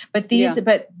them. But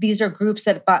these are groups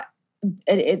that,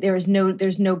 there's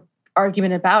no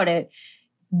argument about it.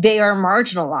 They are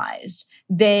marginalized.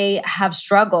 They have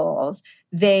struggles.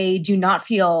 They do not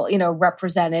feel,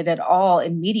 represented at all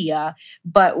in media,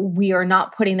 but we are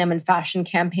not putting them in fashion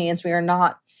campaigns. We are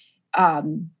not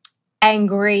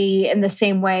angry in the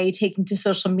same way, taking to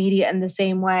social media in the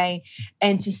same way.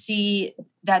 And to see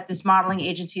that this modeling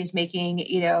agency is making,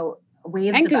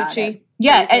 waves and about Gucci. it.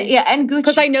 Yeah, and Gucci.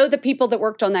 Because I know the people that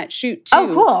worked on that shoot too.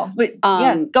 Oh, cool.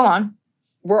 But, go on.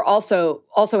 Were also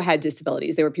had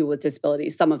disabilities. They were people with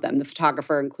disabilities, some of them, the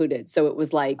photographer included. So it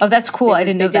was like... Oh, that's cool. I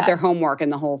didn't know that. They did their homework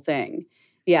and the whole thing.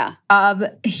 Yeah.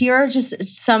 Here are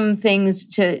just some things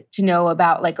to know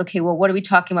about, like, okay, well, what are we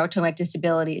talking about? We're talking about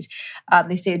disabilities.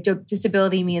 They say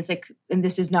disability means like, and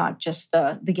this is not just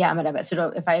the gamut of it.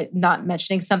 So if I'm not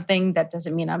mentioning something, that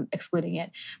doesn't mean I'm excluding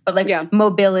it. But like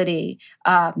mobility,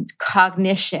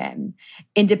 cognition,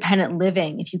 independent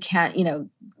living, if you can't,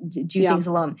 do things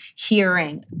alone,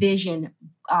 hearing, vision,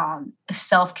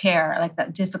 self-care, like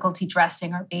that difficulty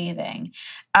dressing or bathing.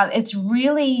 It's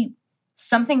really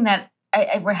something that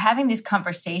we're having these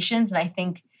conversations, and I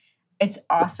think it's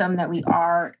awesome that we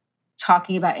are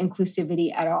talking about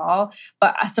inclusivity at all.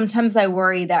 But sometimes I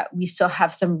worry that we still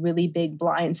have some really big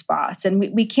blind spots, and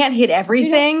we can't hit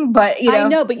everything. But I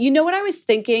know. But you know what I was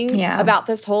thinking about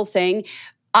this whole thing?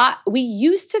 We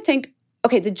used to think,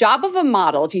 okay, the job of a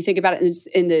model, if you think about it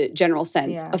in the general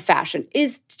sense of fashion,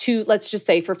 is to, let's just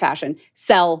say for fashion,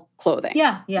 sell clothing.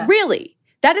 Yeah. Really.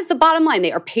 That is the bottom line.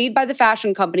 They are paid by the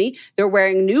fashion company. They're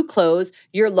wearing new clothes.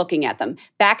 You're looking at them.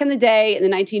 Back in the day, in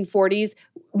the 1940s,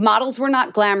 models were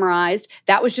not glamorized.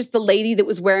 That was just the lady that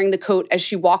was wearing the coat as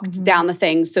she walked down the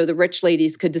thing so the rich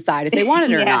ladies could decide if they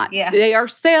wanted it or not. Yeah. They are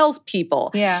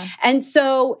salespeople. Yeah. And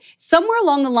so somewhere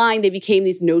along the line, they became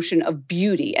this notion of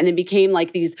beauty, and they became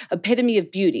like these epitome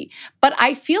of beauty. But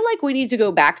I feel like we need to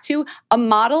go back to a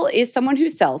model is someone who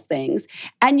sells things,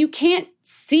 and you can't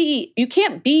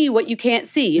be what you can't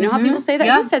see. You know how people say that?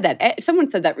 Yeah. Who said that? Someone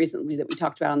said that recently that we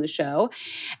talked about on the show.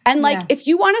 And if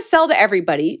you want to sell to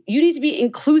everybody, you need to be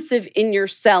inclusive in your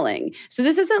selling. So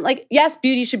this isn't like, yes,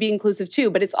 beauty should be inclusive too,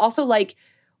 but it's also like,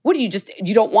 what you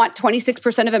don't want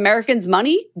 26% of Americans'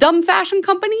 money? Dumb fashion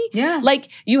company? Yeah. Like,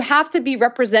 you have to be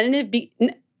representative.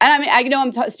 And I mean, I know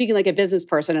I'm speaking like a business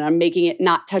person, and I'm making it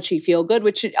not touchy feel good,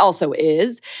 which it also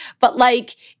is. But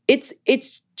like, it's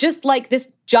just like this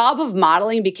job of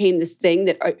modeling became this thing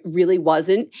that really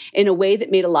wasn't, in a way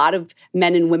that made a lot of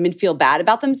men and women feel bad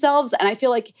about themselves. And I feel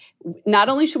like not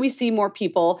only should we see more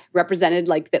people represented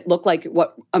like that look like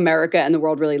what America and the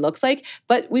world really looks like,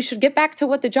 but we should get back to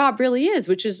what the job really is,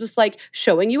 which is just like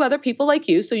showing you other people like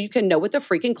you so you can know what the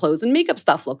freaking clothes and makeup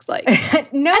stuff looks like. And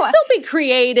still be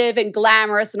creative and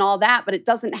glamorous and all that, but it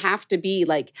doesn't have to be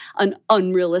like an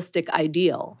unrealistic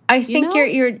ideal. I think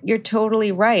you're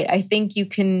totally right. I think you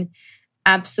can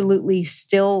absolutely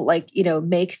still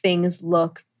make things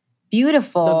look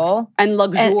beautiful and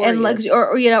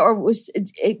luxurious,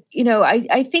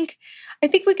 I think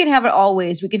we can have it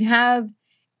always. We can have.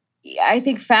 I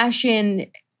think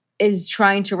fashion is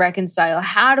trying to reconcile.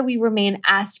 How do we remain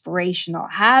aspirational?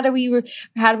 How do we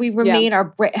remain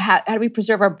how do we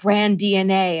preserve our brand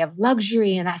DNA of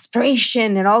luxury and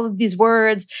aspiration and all of these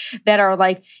words that are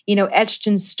like, etched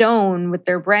in stone with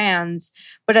their brands.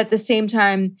 But at the same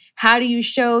time, how do you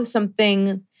show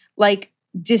something like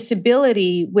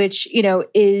disability, which,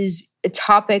 is a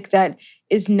topic that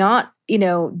is not,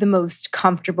 the most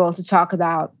comfortable to talk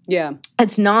about. Yeah.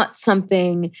 It's not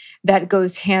something that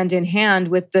goes hand in hand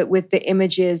with the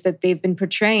images that they've been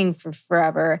portraying for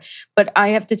forever. But I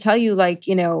have to tell you,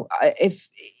 if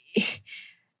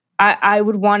I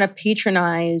would want to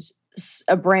patronize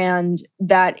a brand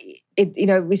that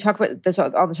we talk about this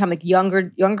all the time, like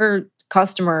younger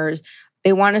customers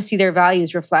They want to see their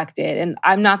values reflected. And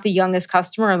I'm not the youngest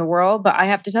customer in the world, but I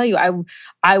have to tell you,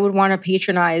 I would want to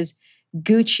patronize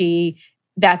Gucci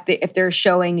if they're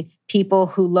showing people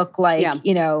who look like,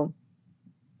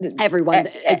 everyone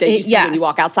that you see when you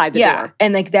walk outside the door.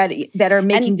 And like that are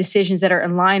making decisions that are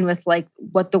in line with like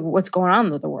what's going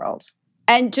on with the world.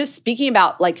 And just speaking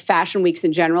about like fashion weeks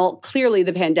in general, clearly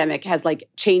the pandemic has like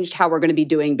changed how we're going to be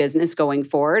doing business going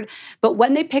forward. But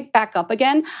when they pick back up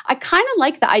again, I kind of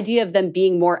like the idea of them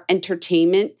being more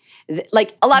entertainment.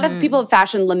 Like a lot of people in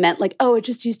fashion lament like, oh, it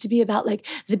just used to be about like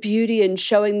the beauty and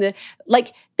showing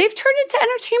like they've turned into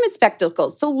entertainment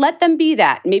spectacles. So let them be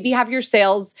that. Maybe have your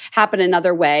sales happen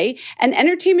another way. And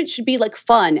entertainment should be like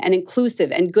fun and inclusive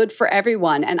and good for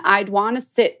everyone. And I'd want to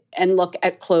sit and look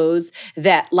at clothes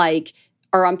that like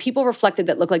are on people reflected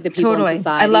that look like the people in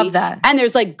society. I love that. And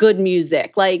there's like good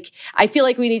music. Like I feel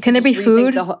like we need to Can there be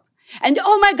food? And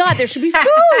oh my God, there should be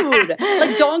food.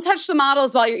 Like don't touch the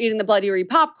models while you're eating the Bloody Mary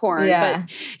popcorn. Yeah.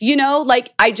 But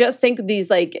like I just think these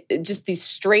like just these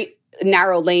straight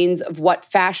narrow lanes of what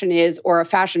fashion is or a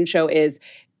fashion show is,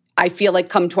 I feel like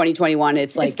come 2021,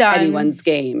 it's like anyone's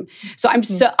game. So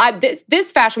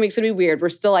this fashion week's gonna be weird. We're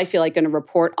still, I feel like, gonna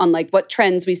report on like what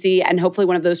trends we see. And hopefully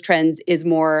one of those trends is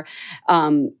more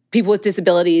people with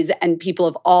disabilities and people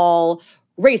of all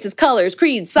races, colors,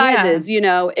 creeds, sizes,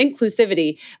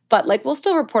 inclusivity. But like we'll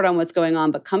still report on what's going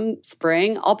on. But come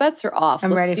spring, all bets are off.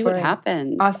 Let's see what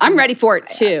happens. Awesome. I'm ready for it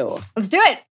too. Let's do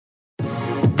it.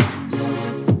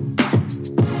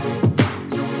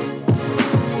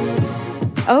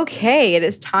 Okay, it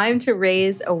is time to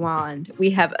raise a wand. We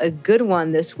have a good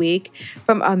one this week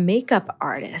from a makeup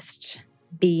artist,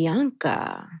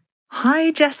 Bianca.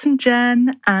 Hi, Jess and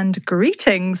Jen, and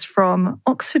greetings from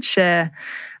Oxfordshire.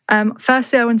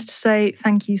 Firstly, I wanted to say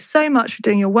thank you so much for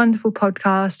doing your wonderful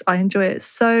podcast. I enjoy it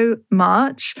so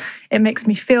much. It makes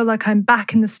me feel like I'm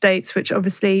back in the States, which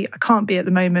obviously I can't be at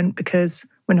the moment because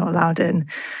we're not allowed in.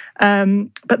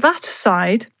 But that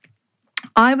aside,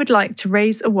 I would like to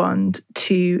raise a wand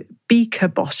to beaker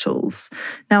bottles.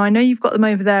 Now, I know you've got them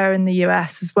over there in the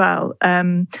US as well.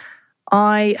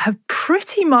 I have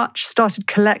pretty much started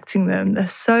collecting them. They're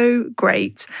so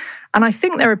great. And I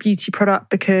think they're a beauty product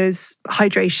because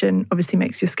hydration obviously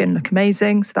makes your skin look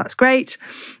amazing. So that's great.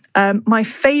 My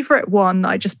favorite one that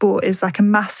I just bought is like a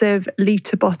massive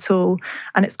liter bottle,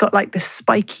 and it's got like this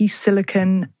spiky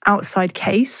silicone outside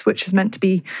case, which is meant to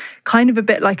be kind of a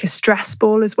bit like a stress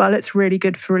ball as well. It's really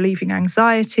good for relieving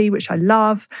anxiety, which I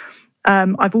love.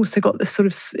 I've also got this sort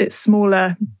of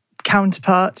smaller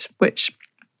counterpart, which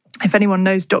if anyone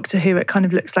knows Doctor Who, it kind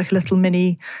of looks like a little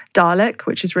mini Dalek,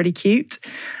 which is really cute.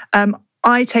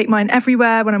 I take mine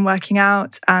everywhere when I'm working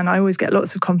out, and I always get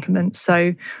lots of compliments.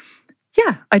 So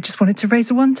yeah, I just wanted to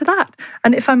raise a wand to that.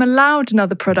 And if I'm allowed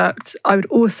another product, I would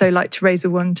also like to raise a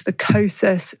wand to the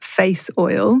Kosas face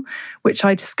oil, which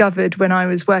I discovered when I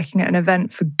was working at an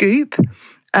event for Goop.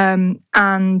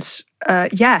 It's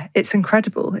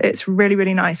incredible. It's really,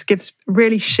 really nice. It gives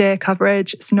really sheer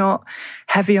coverage. It's not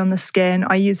heavy on the skin.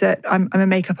 I use it. I'm a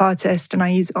makeup artist and I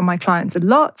use it on my clients a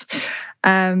lot.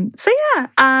 And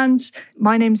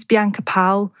my name's Bianca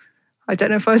Powell. I don't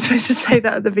know if I was supposed to say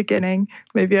that at the beginning.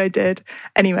 Maybe I did.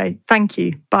 Anyway, thank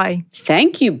you. Bye.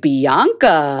 Thank you,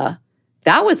 Bianca.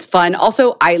 That was fun.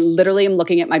 Also, I literally am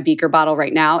looking at my beaker bottle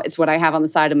right now. It's what I have on the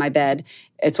side of my bed.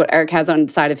 It's what Eric has on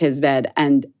the side of his bed.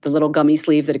 And the little gummy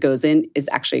sleeve that it goes in is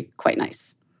actually quite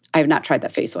nice. I have not tried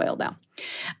that face oil though.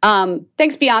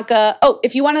 Thanks, Bianca. Oh,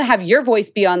 if you want to have your voice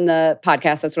be on the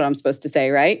podcast, that's what I'm supposed to say,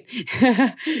 right?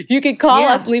 You could call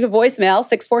us, leave a voicemail,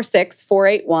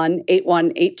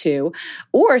 646-481-8182,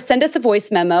 or send us a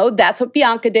voice memo. That's what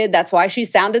Bianca did. That's why she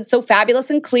sounded so fabulous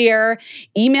and clear.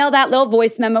 Email that little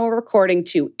voice memo recording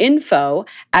to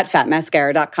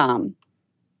info@fatmascara.com.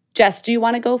 Jess, do you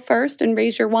want to go first and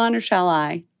raise your wand, or shall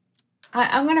I?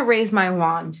 I'm going to raise my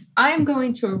wand. I'm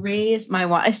going to raise my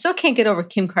wand. I still can't get over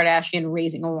Kim Kardashian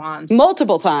raising a wand.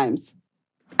 Multiple times.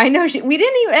 I know. We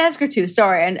didn't even ask her to.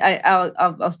 Sorry. And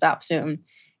I'll stop soon.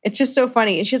 It's just so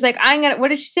funny. And she's like, what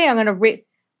did she say? I'm going to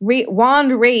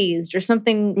wand raised or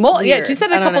something. Yeah, she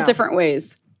said it a couple different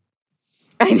ways.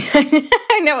 I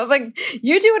know. I was like,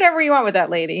 you do whatever you want with that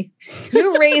lady.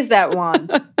 You raise that wand.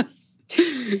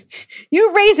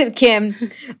 You raise it, Kim.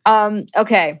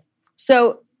 Okay.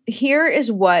 So here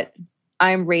is what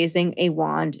I'm raising a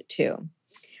wand to.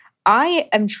 I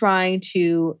am trying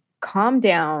to calm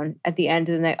down at the end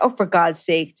of the night. Oh, for God's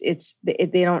sake, it's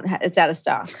out of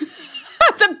stock.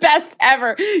 The best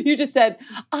ever. You just said,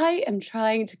 I am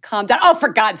trying to calm down. Oh, for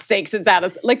God's sakes, it's out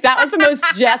of, like, that was the most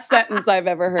Jess sentence I've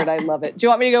ever heard. I love it. Do you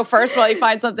want me to go first while you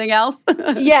find something else?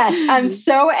 Yes, I'm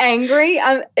so angry.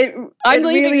 I'm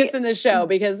leaving this in the show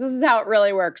because this is how it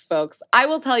really works, folks. I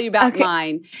will tell you about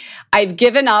mine. I've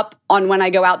given up on when I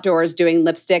go outdoors doing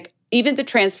lipstick. Even the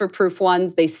transfer-proof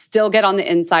ones, they still get on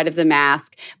the inside of the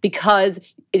mask because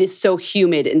it is so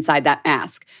humid inside that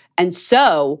mask. And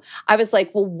so I was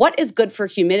like, well, what is good for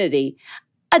humidity?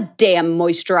 A damn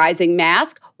moisturizing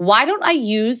mask. Why don't I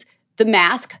use the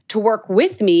mask to work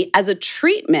with me as a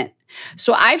treatment?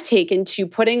 So I've taken to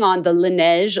putting on the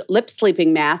Laneige lip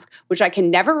sleeping mask, which I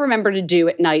can never remember to do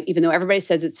at night, even though everybody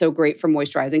says it's so great for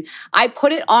moisturizing. I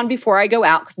put it on before I go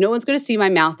out because no one's going to see my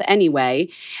mouth anyway.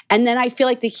 And then I feel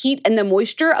like the heat and the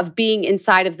moisture of being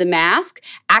inside of the mask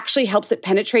actually helps it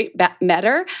penetrate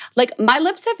better. Like, my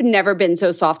lips have never been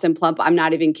so soft and plump. I'm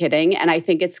not even kidding. And I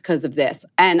think it's because of this.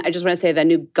 And I just want to say the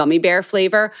new gummy bear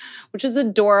flavor, which is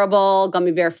adorable,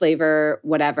 gummy bear flavor,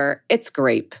 whatever. It's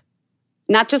grape.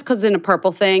 Not just because it's in a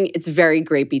purple thing, it's very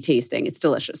grapey tasting. It's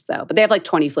delicious though. But they have like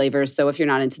 20 flavors, so if you're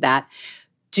not into that,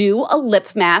 do a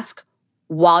lip mask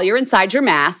while you're inside your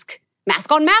mask.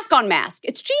 Mask on mask on mask.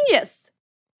 It's genius.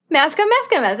 Mask on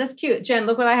mask on mask. That's cute. Jen,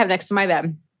 look what I have next to my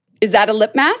bed. Is that a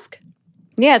lip mask?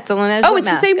 Yeah, it's the Laneige Oh, lip it's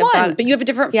mask. the same one, but you have a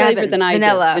different flavor than I do.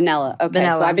 Vanilla. Okay,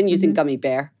 Vanilla. so I've been using gummy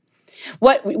bear.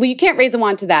 What? Well, you can't raise a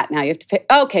wand to that now. You have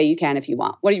to. Okay, you can if you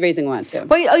want. What are you raising a wand to?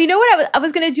 Well, you know what? I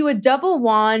was going to do a double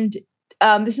wand.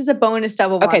 This is a bonus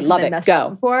double wand. Okay, love it. Go.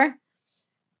 Before.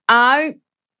 A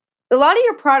lot of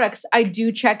your products I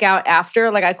do check out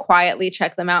after. Like, I quietly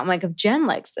check them out. I'm like, if Jen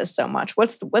likes this so much,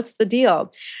 what's the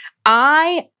deal?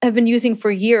 I have been using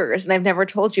for years, and I've never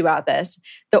told you about this,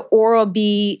 the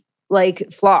Oral-B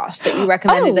like floss that you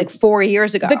recommended like 4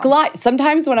 years ago. The Glide.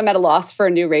 Sometimes when I'm at a loss for a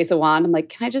new razor wand, I'm like,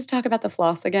 can I just talk about the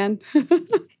floss again?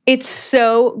 It's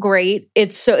so great.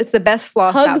 It's the best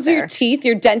floss out there. Hugs your teeth.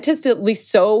 Your dentist will be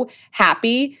so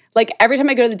happy. Like, every time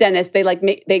I go to the dentist,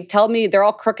 they tell me they're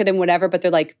all crooked and whatever, but they're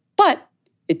like, but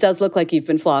it does look like you've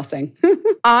been flossing.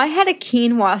 I had a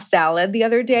quinoa salad the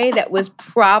other day that was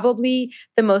probably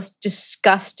the most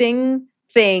disgusting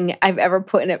thing I've ever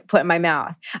put in my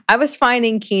mouth. I was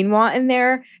finding quinoa in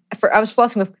there I was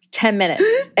flossing with 10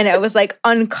 minutes, and it was like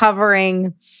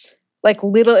uncovering like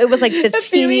little. It was like the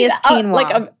teeniest quinoa,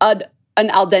 like an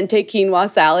al dente quinoa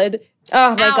salad. Oh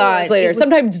my God! Later,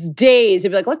 sometimes days, you'd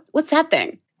be like, "What's that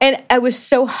thing?" And I was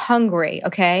so hungry,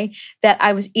 okay, that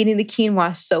I was eating the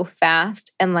quinoa so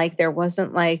fast, and like there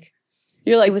wasn't like.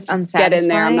 You're like, it was just get in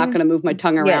there. I'm not going to move my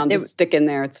tongue around. Just stick in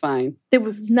there. It's fine. There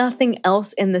was nothing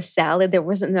else in the salad. There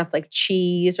wasn't enough like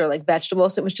cheese or like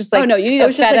vegetables. It was just like, oh no, you need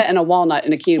a feta and a walnut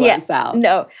in a quinoa salad.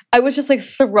 No, I was just like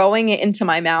throwing it into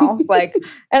my mouth, like,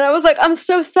 and I was like, I'm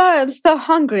so sorry, I'm so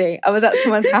hungry. I was at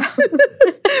someone's house,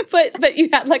 but you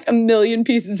had like a million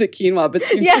pieces of quinoa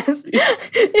between. Yes,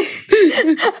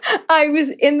 I was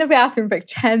in the bathroom for like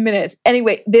 10 minutes.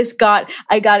 Anyway,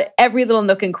 I got every little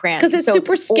nook and cranny because it's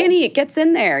super skinny. It gets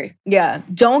in there. Yeah.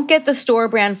 Don't get the store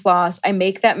brand floss. I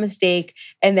make that mistake.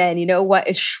 And then you know what?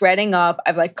 It's shredding up.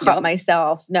 I've like cut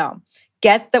myself. No.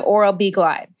 Get the Oral-B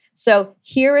Glide. So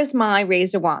here is my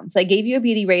razor wand. So I gave you a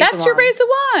beauty razor wand. That's your razor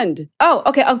wand. Oh,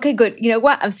 okay. Okay, good. You know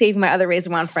what? I'm saving my other razor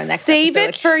wand for the next episode. Save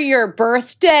it for your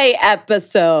birthday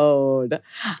episode.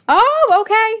 Oh,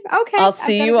 okay. I'll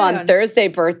see you on Thursday,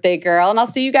 birthday girl. And I'll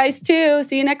see you guys too.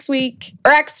 See you next week.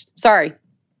 Sorry.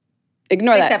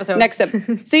 Ignore next that. Episode. Next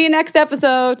episode. See you next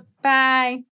episode.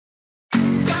 Bye.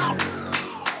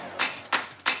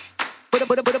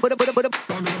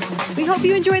 We hope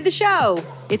you enjoyed the show.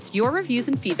 It's your reviews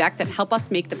and feedback that help us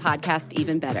make the podcast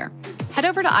even better. Head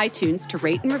over to iTunes to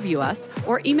rate and review us,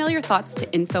 or email your thoughts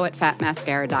to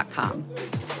info@fatmascara.com.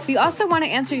 We also want to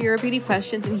answer your beauty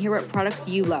questions and hear what products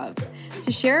you love.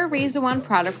 To share a razor wand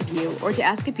product review or to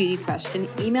ask a beauty question,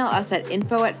 email us at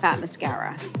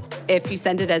info@fatmascara. If you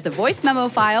send it as a voice memo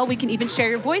file, we can even share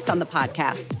your voice on the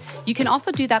podcast. You can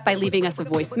also do that by leaving us a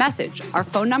voice message. Our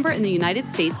phone number in the United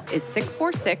States is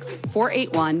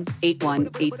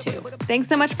 646-481-8182. Thanks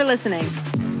so much for listening.